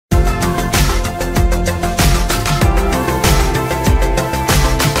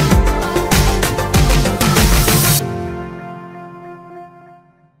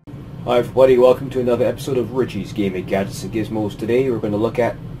Hi everybody, welcome to another episode of Richie's Gaming Gadgets and Gizmos. Today we're going to look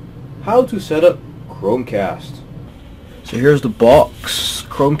at how to set up Chromecast. So here's the box.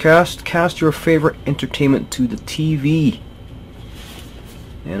 Chromecast, cast your favorite entertainment to the TV.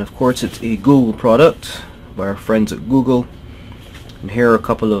 And of course it's a Google product by our friends at Google. And here are a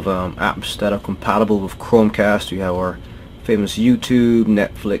couple of apps that are compatible with Chromecast. We have our famous YouTube,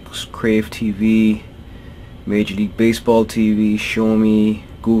 Netflix, Crave TV, Major League Baseball TV, Show Me,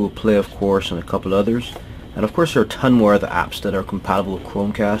 Google Play of course, and a couple others. And of course there are a ton more other apps that are compatible with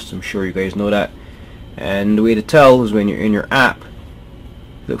Chromecast. I'm sure you guys know that. And the way to tell is when you're in your app,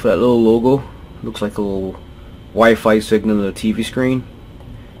 look for that little logo. Looks like a little Wi-Fi signal on the TV screen.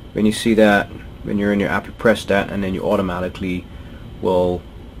 When you see that, when you're in your app, you press that and then you automatically will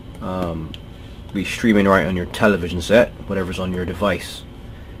be streaming right on your television set, whatever's on your device,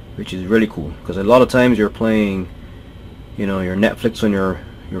 which is really cool because a lot of times you're playing, you know, your Netflix on your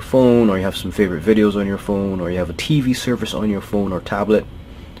phone, or you have some favorite videos on your phone, or you have a TV service on your phone or tablet,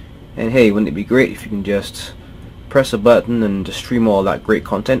 and hey, wouldn't it be great if you can just press a button and just stream all that great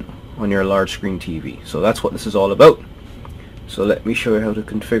content on your large screen TV. So that's what this is all about. So let me show you how to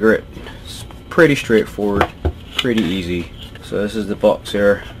configure it. It's pretty straightforward, pretty easy. So this is the box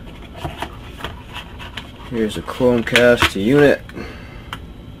here. Here's a Chromecast unit,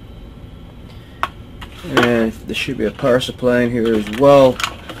 and there should be a power supply in here as well.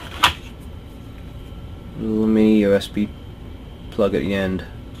 A little mini USB plug at the end.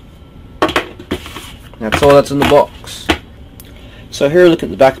 That's all that's in the box. So here, look at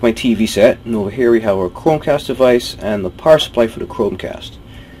the back of my TV set, and over here we have our Chromecast device and the power supply for the Chromecast.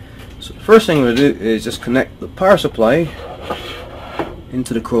 So the first thing I'm going to do is just connect the power supply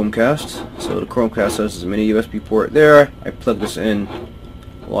into the Chromecast. So the Chromecast has a mini USB port there. I plug this in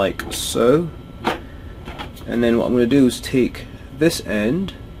like so. And then what I'm going to do is take this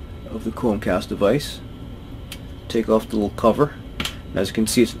end of the Chromecast device, take off the little cover. As you can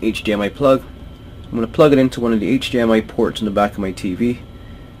see, it's an HDMI plug. I'm going to plug it into one of the HDMI ports in the back of my TV.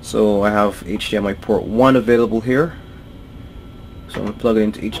 So I have HDMI port 1 available here. So I'm going to plug it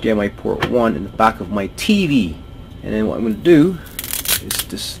into HDMI port 1 in the back of my TV. And then what I'm going to do is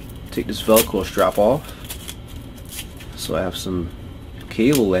just take this Velcro strap off. So I have some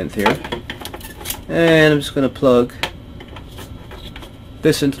cable length here. And I'm just going to plug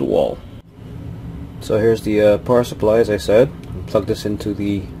this into the wall. So here's the power supply, as I said. Plug this into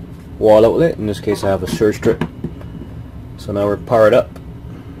the wall outlet. In this case I have a surge strip. So now we're powered up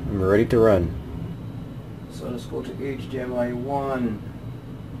and we're ready to run. So let's go to HDMI 1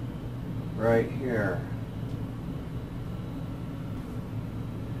 right here.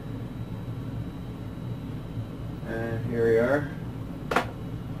 And here we are.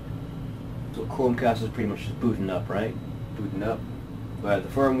 So Chromecast is pretty much just booting up, right? Booting up by the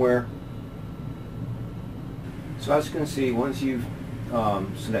firmware. So as you can see, once you've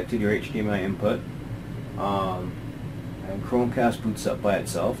selected your HDMI input, and Chromecast boots up by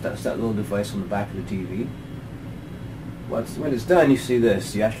itself, that's that little device on the back of the TV. When it's done, you see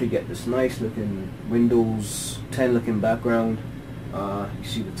this. You actually get this nice looking Windows 10 looking background. You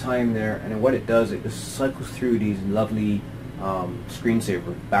see the time there, and then what it does, it just cycles through these lovely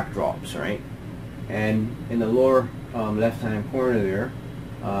screensaver backdrops, right? And in the lower left hand corner there,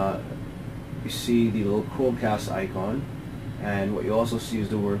 you see the little Chromecast icon, and what you also see is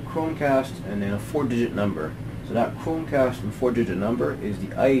the word Chromecast and then a 4-digit number. So that Chromecast and 4-digit number is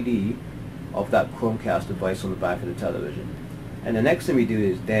the ID of that Chromecast device on the back of the television. And the next thing we do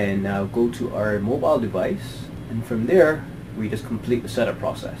is then now go to our mobile device, and from there we just complete the setup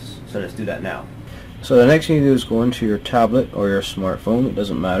process. So let's do that now. So the next thing you do is go into your tablet or your smartphone, it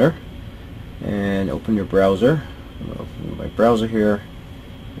doesn't matter, and open your browser. I'm going to open my browser here.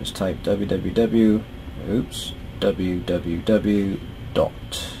 Just type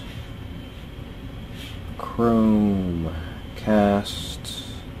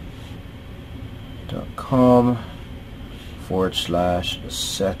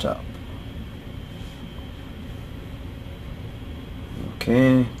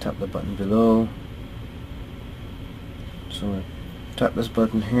Okay, tap the button below. So I'm going to tap this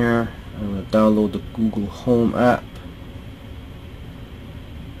button here. I'm going to download the Google Home app.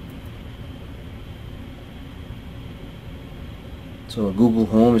 So Google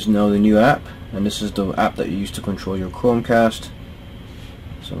Home is now the new app, and this is the app that you use to control your Chromecast.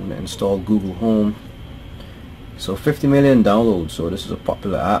 So I'm going to install Google Home. So 50 million downloads, so this is a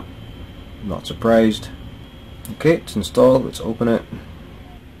popular app. I'm not surprised. Okay, it's installed. Let's open it.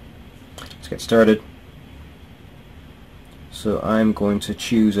 Let's get started. So I'm going to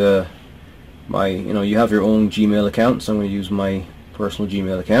choose you have your own Gmail account, so I'm going to use my personal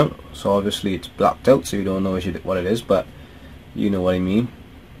Gmail account. So obviously it's blocked out, so you don't know what it is, but you know what I mean.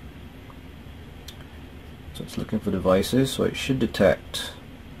 So it's looking for devices, so it should detect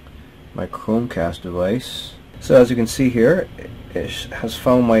my Chromecast device. So as you can see here, it has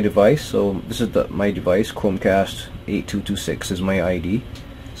found my device. So this is my device, Chromecast 8226 is my ID.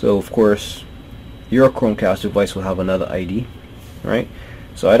 So of course your Chromecast device will have another ID, right?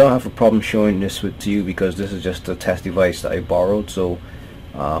 So I don't have a problem showing this to you because this is just a test device that I borrowed, so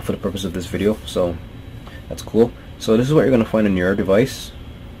for the purpose of this video. So that's cool. So this is what you're going to find on your device.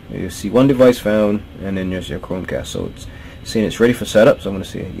 You see one device found, and then there's your Chromecast. So it's saying it's ready for setup, so I'm going to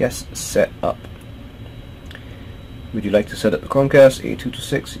say yes, set up. Would you like to set up the Chromecast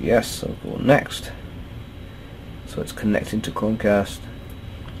 8226? Yes. I'll go next. So it's connecting to Chromecast.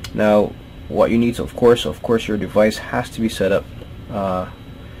 Now what you need to, of course your device has to be set up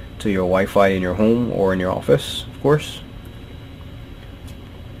to your Wi-Fi in your home or in your office, of course.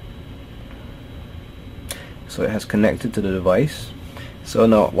 So it has connected to the device. So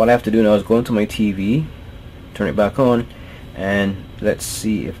now what I have to do now is go into my TV, turn it back on, and let's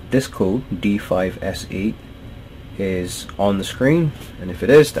see if this code D5S8 is on the screen, and if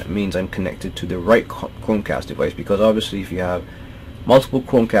it is, that means I'm connected to the right Chromecast device, because obviously if you have multiple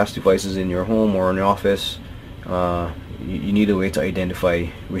Chromecast devices in your home or in your office, you need a way to identify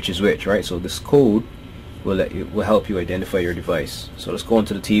which is which, right? So this code will help you identify your device. So let's go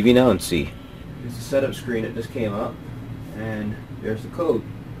into the TV now and see. It's the setup screen that just came up, and there's the code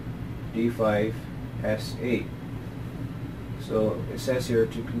D5S8. So it says here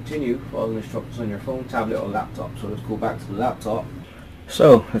to continue, follow the instructions on your phone, tablet or laptop. So let's go back to the laptop.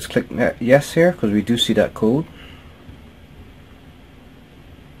 So let's click yes here because we do see that code.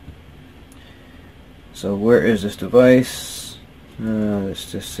 So where is this device?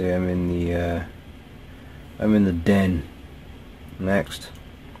 Let's just say I'm in the den. Next.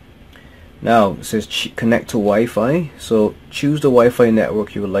 Now it says connect to Wi-Fi. So choose the Wi-Fi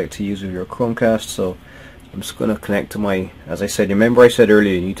network you would like to use with your Chromecast. So I'm just going to connect to my, as I said, remember I said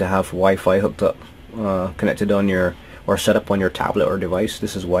earlier you need to have Wi-Fi hooked up, connected on your, or set up on your tablet or device.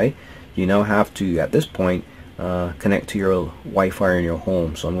 This is why you now have to, at this point, connect to your Wi-Fi in your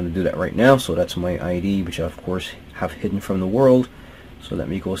home. So I'm going to do that right now. So that's my ID, which I of course have hidden from the world. So let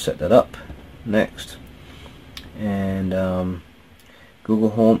me go set that up. Next. And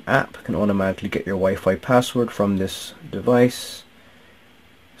Google Home app can automatically get your Wi-Fi password from this device.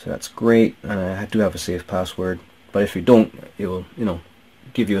 So that's great. I do have a safe password, but if you don't, it will,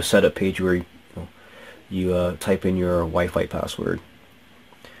 give you a setup page where you type in your Wi-Fi password.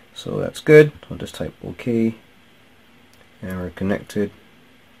 So that's good. I'll just type OK, and we're connected.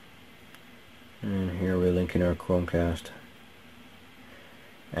 And here we're linking our Chromecast.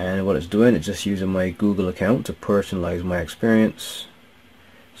 And what it's doing, it's just using my Google account to personalize my experience.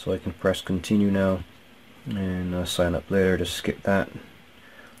 So I can press continue now, and sign up later. Just skip that.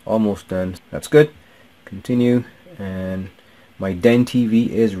 Almost done. That's good. Continue, and my Den TV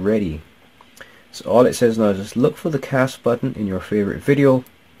is ready. So all it says now is just look for the cast button in your favorite video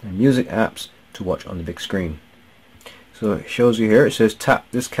and music apps to watch on the big screen. So it shows you here, it says tap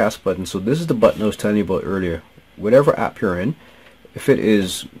this cast button. So this is the button I was telling you about earlier. Whatever app you're in, if it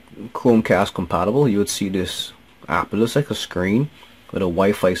is Chromecast compatible, you would see this app. It looks like a screen with a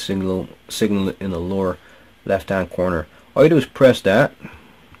Wi-Fi signal in the lower left hand corner. All you do is press that,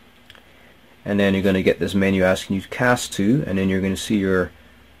 and then you're going to get this menu asking you to cast to, and then you're going to see your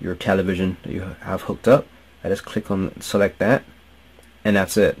television that you have hooked up. I just click on select that, and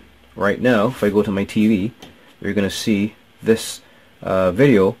that's it. Right now, if I go to my TV, you're going to see this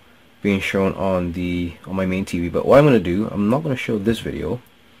video being shown on my main TV. But what I'm going to do, I'm not going to show this video.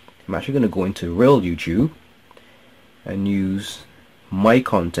 I'm actually going to go into real YouTube and use my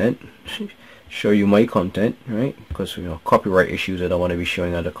content. Show you my content, right? Because copyright issues, I don't want to be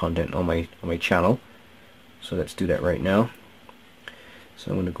showing other content on my channel. So let's do that right now.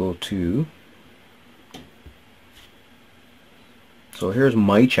 So I'm going to go to, so here's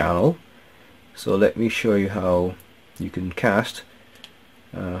my channel. So let me show you how you can cast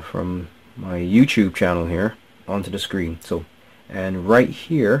from my YouTube channel here onto the screen. So, and right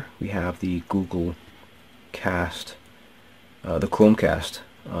here we have the Google Cast, the Chromecast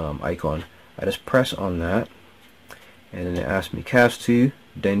icon. I just press on that, and then it asks me cast to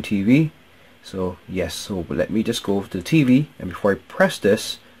Den TV. So yes, so let me just go to the TV, and before I press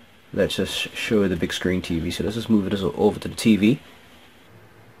this, let's just show the big screen TV. So let's just move this over to the TV.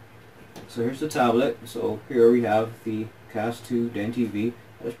 So here's the tablet. So here we have the cast to Den TV.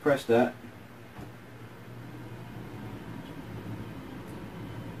 Let's press that.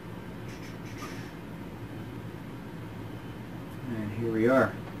 And we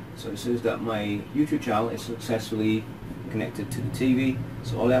are. So it says that my YouTube channel is successfully connected to the TV.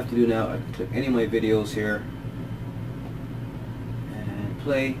 So all I have to do now, I can click any of my videos here and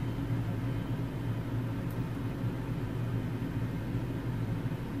play.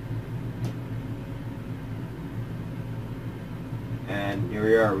 And here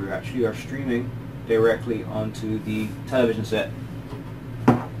we are. We actually are streaming directly onto the television set,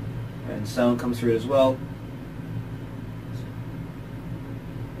 and sound comes through it as well.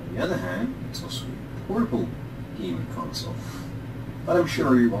 On the other hand, it's also a portable gaming console. But I'm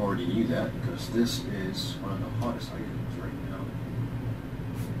sure you already knew that, because this is one of the hottest items right now.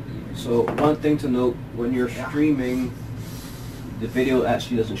 So one thing to note, when you're streaming, the video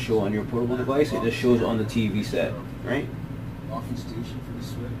actually doesn't show on your portable device, it just shows on the TV set, right? Locking station for the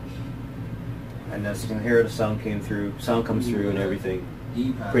Switch. And as you can hear, the sound comes through and everything.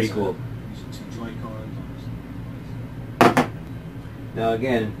 Pretty cool. Now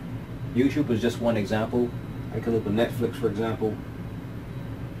again, YouTube is just one example. I could open Netflix, for example.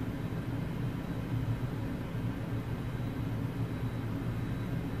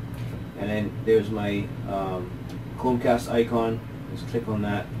 And then there's my Chromecast icon. Just click on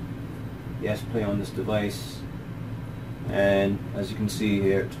that. Yes, play on this device. And as you can see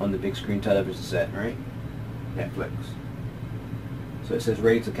here, it's on the big screen television set, right? Netflix. So it says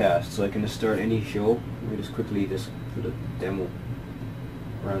ready to cast. So I can just start any show. Let me just quickly just put a demo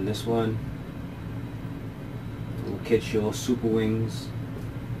around this one. A little kid show, Super Wings.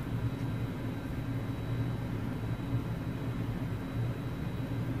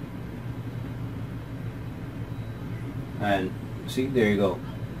 And see, there you go.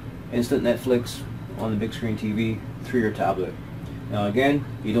 Instant Netflix on the big screen TV through your tablet. Now again,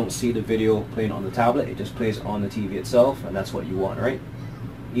 you don't see the video playing on the tablet, it just plays on the TV itself, and that's what you want, right?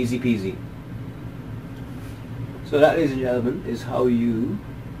 Easy peasy. So that, ladies and gentlemen, is how you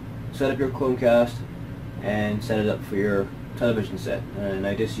set up your Chromecast and set it up for your television set. And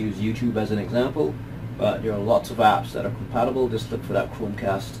I just use YouTube as an example, but there are lots of apps that are compatible. Just look for that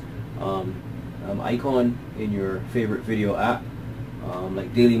Chromecast icon in your favorite video app,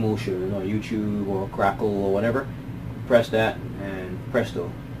 like Dailymotion or YouTube or Crackle or whatever. Press that and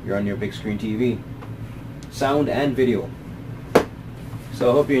presto, you're on your big screen TV. Sound and video. So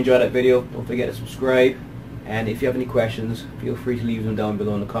I hope you enjoyed that video. Don't forget to subscribe, and if you have any questions, feel free to leave them down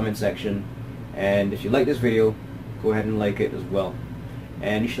below in the comment section. And if you like this video, go ahead and like it as well.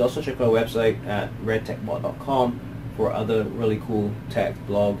 And you should also check out our website at redtechbot.com for other really cool tech,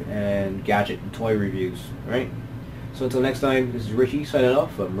 blog, and gadget and toy reviews. Alright? So until next time, this is Richie signing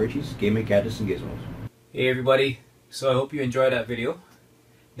off from Richie's Gaming Gadgets and Gizmos. Hey everybody, so I hope you enjoyed that video.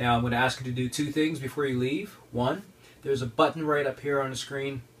 Now I'm going to ask you to do two things before you leave. One, there's a button right up here on the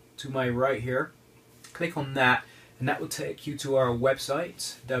screen to my right here. Click on that and that will take you to our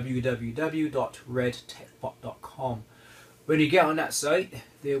website, www.redtechbot.com. When you get on that site,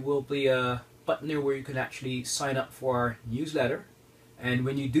 there will be a button there where you can actually sign up for our newsletter. And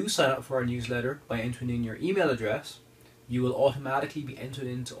when you do sign up for our newsletter by entering in your email address, you will automatically be entered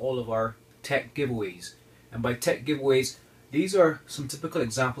into all of our tech giveaways. And by tech giveaways, these are some typical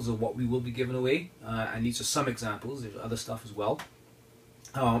examples of what we will be giving away, and these are some examples. There's other stuff as well.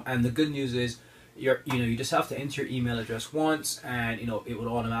 And the good news is, you just have to enter your email address once, and it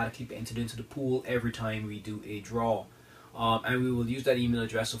will automatically be entered into the pool every time we do a draw. And we will use that email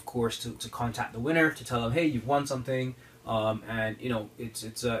address, of course, to contact the winner, to tell them, hey, you've won something, and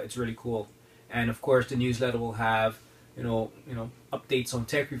it's really cool. And of course, the newsletter will have updates on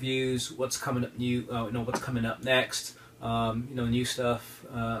tech reviews, what's coming up new, what's coming up next, new stuff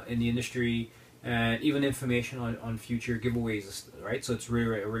in the industry, and even information on future giveaways, right? So it's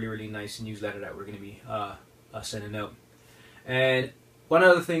really nice newsletter that we're going to be sending out. And one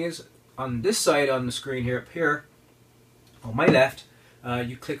other thing is, on this side on the screen here, up here on my left,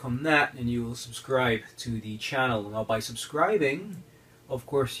 you click on that and you will subscribe to the channel. Now by subscribing, of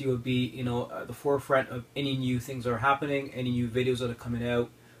course, you will be at the forefront of any new things that are happening, any new videos that are coming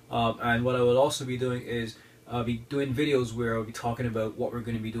out. And what I will also be doing is I'll be doing videos where I'll be talking about what we're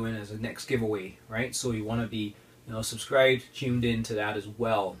going to be doing as a next giveaway, right? So you want to be subscribed, tuned in to that as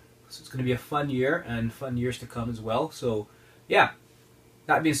well. So it's going to be a fun year and fun years to come as well. So yeah,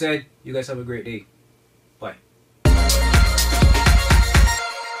 that being said, you guys have a great day.